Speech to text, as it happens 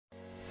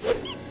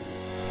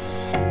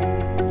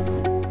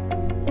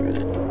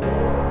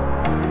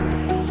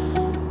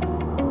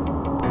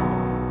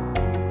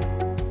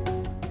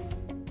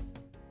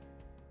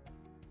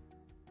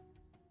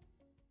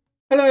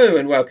Hello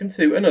and welcome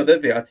to another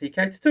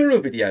VRTK tutorial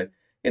video.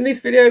 In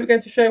this video we're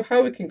going to show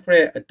how we can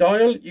create a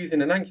dial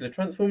using an angular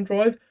transform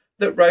drive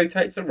that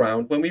rotates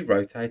around when we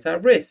rotate our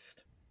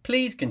wrist.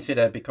 Please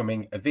consider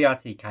becoming a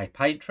VRTK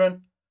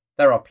patron.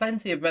 There are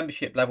plenty of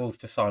membership levels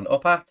to sign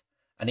up at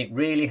and it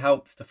really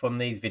helps to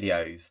fund these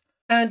videos.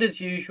 And as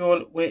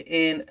usual, we're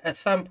in a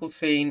sample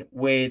scene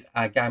with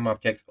our game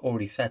objects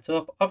already set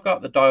up. I've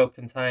got the dial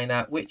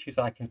container, which is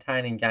our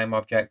containing game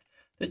object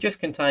that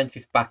just contains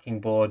this backing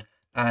board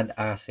and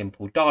our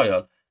simple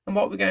dial. And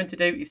what we're going to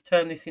do is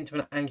turn this into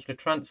an angular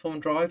transform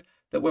drive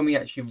that when we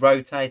actually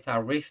rotate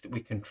our wrist, we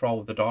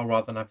control the dial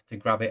rather than having to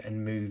grab it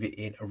and move it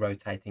in a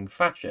rotating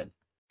fashion.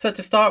 So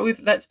to start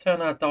with, let's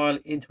turn our dial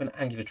into an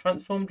angular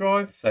transform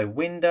drive. So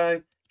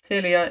Window,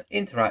 Tilia,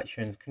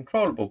 Interactions,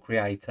 Controllable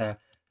Creator,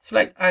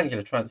 select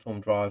Angular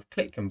Transform Drive,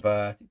 click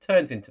Convert, it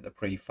turns into the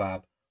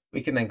prefab. We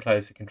can then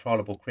close the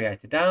Controllable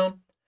Creator down.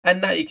 And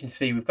now you can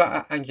see we've got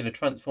our Angular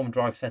Transform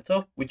drive set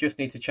up. We just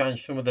need to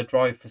change some of the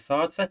drive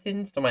facade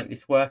settings to make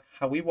this work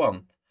how we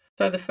want.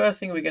 So the first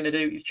thing we're going to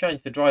do is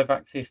change the drive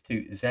axis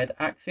to Z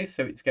axis,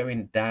 so it's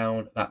going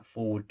down that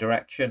forward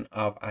direction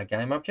of our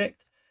game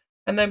object.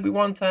 And then we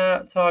want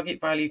our target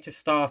value to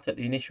start at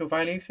the initial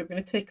value. So we're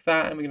going to tick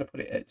that and we're going to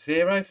put it at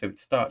 0, so it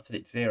starts at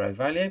its 0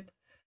 value.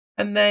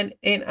 And then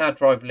in our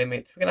drive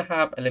limits, we're going to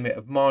have a limit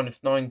of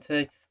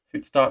 -90. So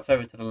it starts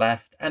over to the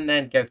left and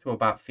then goes to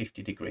about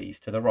 50 degrees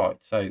to the right.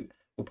 So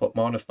we'll put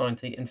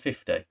 -90 and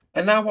 50.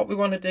 And now what we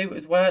want to do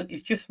as well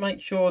is just make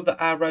sure that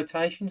our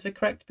rotations are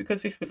correct,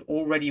 because this was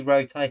already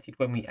rotated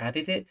when we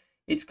added it.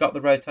 It's got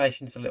the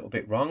rotations a little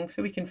bit wrong,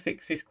 so we can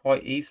fix this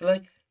quite easily.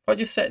 If I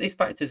just set this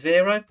back to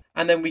 0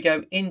 and then we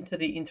go into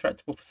the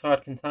interactable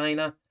facade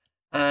container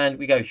and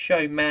we go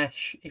show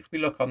mesh. If we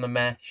look on the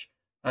mesh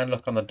and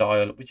look on the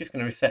dial, we're just going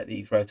to reset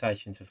these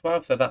rotations as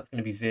well. So that's going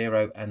to be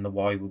 0 and the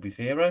Y will be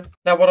 0.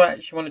 Now what I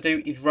actually want to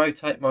do is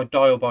rotate my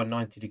dial by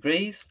 90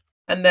 degrees.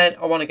 And then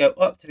I want to go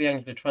up to the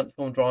angular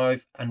transform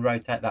drive and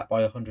rotate that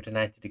by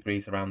 180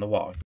 degrees around the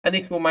Y. And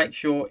this will make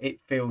sure it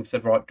feels the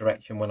right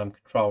direction when I'm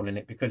controlling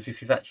it, because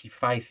this is actually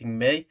facing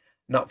me,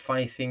 not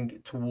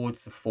facing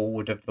towards the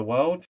forward of the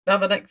world. Now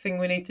the next thing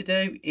we need to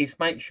do is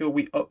make sure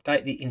we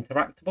update the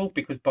interactable,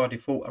 because by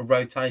default a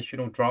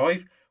rotational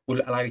drive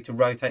will allow you to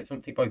rotate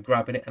something by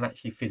grabbing it and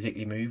actually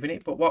physically moving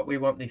it. But what we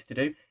want this to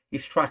do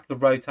is track the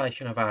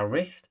rotation of our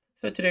wrist.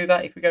 So to do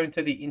that, if we go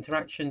into the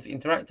interactions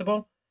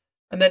interactable,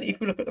 and then if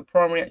we look at the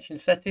primary action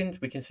settings,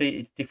 we can see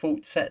it's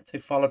default set to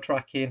follow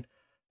tracking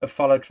of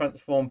follow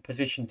transform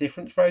position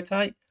difference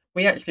rotate.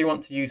 We actually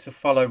want to use the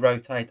follow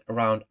rotate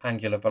around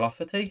angular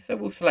velocity. So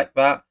we'll select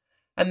that.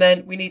 And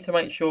then we need to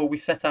make sure we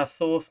set our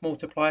source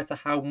multiplier to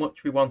how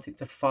much we want it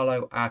to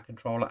follow our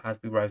controller as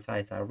we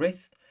rotate our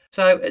wrist.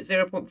 So at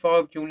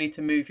 0.5, you'll need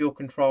to move your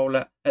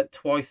controller at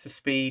twice the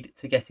speed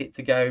to get it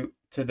to go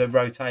to the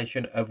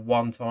rotation of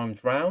 1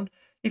 times round.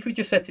 If we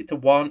just set it to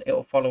 1,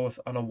 it'll follow us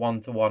on a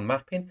 1-to-1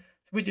 mapping.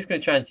 So we're just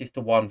going to change this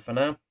to 1 for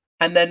now.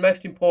 And then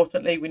most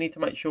importantly, we need to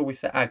make sure we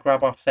set our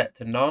grab offset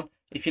to none.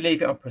 If you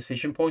leave it on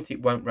precision point,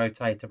 it won't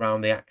rotate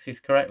around the axis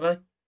correctly.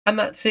 And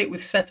that's it.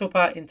 We've set up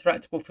our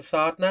interactable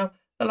facade now.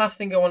 The last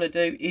thing I want to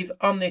do is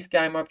on this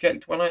game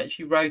object, when I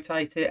actually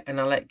rotate it and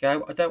I let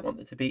go, I don't want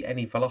there to be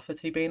any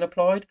velocity being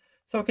applied.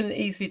 So I can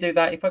easily do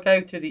that. If I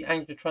go to the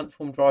Angular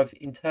Transform Drive's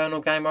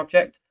internal game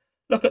object,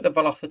 look at the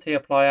velocity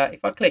applier.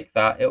 If I click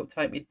that, it will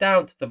take me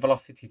down to the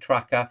velocity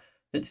tracker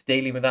that's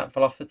dealing with that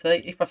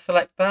velocity. If I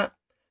select that,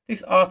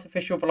 this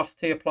artificial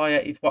velocity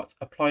applier is what's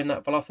applying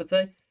that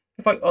velocity.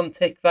 If I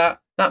untick that,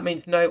 that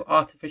means no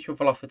artificial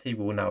velocity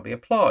will now be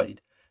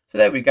applied. So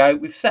there we go,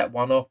 we've set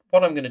one up.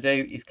 What I'm going to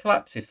do is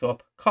collapse this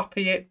up,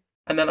 copy it,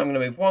 and then I'm going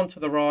to move one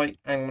to the right,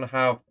 and I'm going to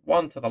have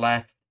one to the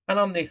left. And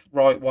on this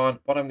right one,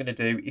 what I'm going to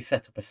do is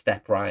set up a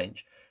step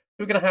range.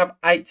 We're going to have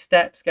 8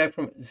 steps, go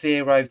from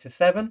 0 to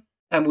 7,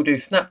 and we'll do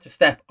snap to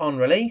step on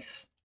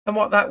release. And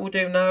what that will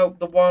do now,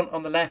 the one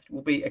on the left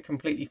will be a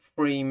completely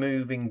free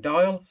moving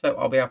dial, so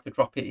I'll be able to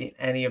drop it in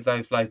any of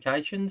those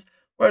locations,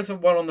 whereas the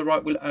one on the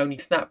right will only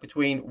snap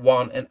between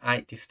 1 and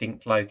 8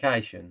 distinct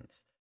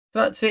locations.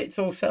 So that's it, it's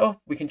all set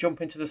up. We can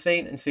jump into the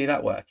scene and see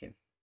that working.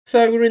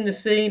 So we're in the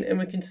scene and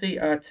we can see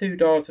our 2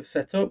 dials have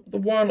set up. The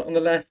one on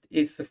the left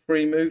is the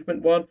free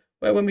movement one,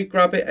 where when we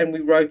grab it and we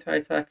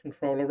rotate our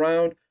control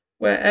around,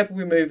 wherever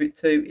we move it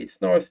to,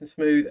 it's nice and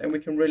smooth and we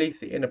can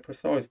release it in a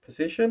precise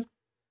position.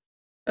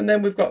 And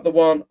then we've got the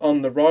one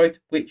on the right,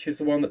 which is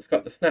the one that's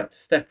got the snap to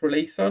step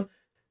release on.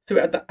 So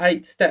we had the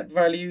 8 step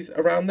values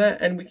around there,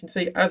 and we can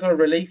see as I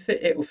release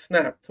it, it will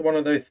snap to one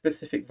of those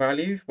specific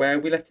values where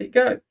we let it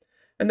go.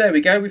 And there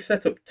we go, we've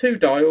set up 2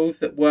 dials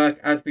that work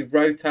as we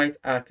rotate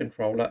our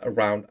controller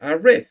around our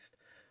wrist.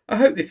 I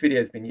hope this video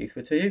has been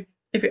useful to you.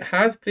 If it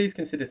has, please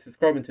consider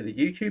subscribing to the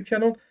YouTube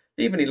channel.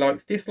 Leave any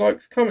likes,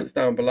 dislikes, comments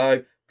down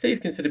below. Please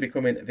consider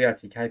becoming a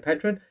VRTK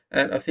patron,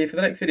 and I'll see you for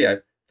the next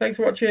video. Thanks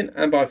for watching,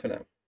 and bye for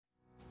now.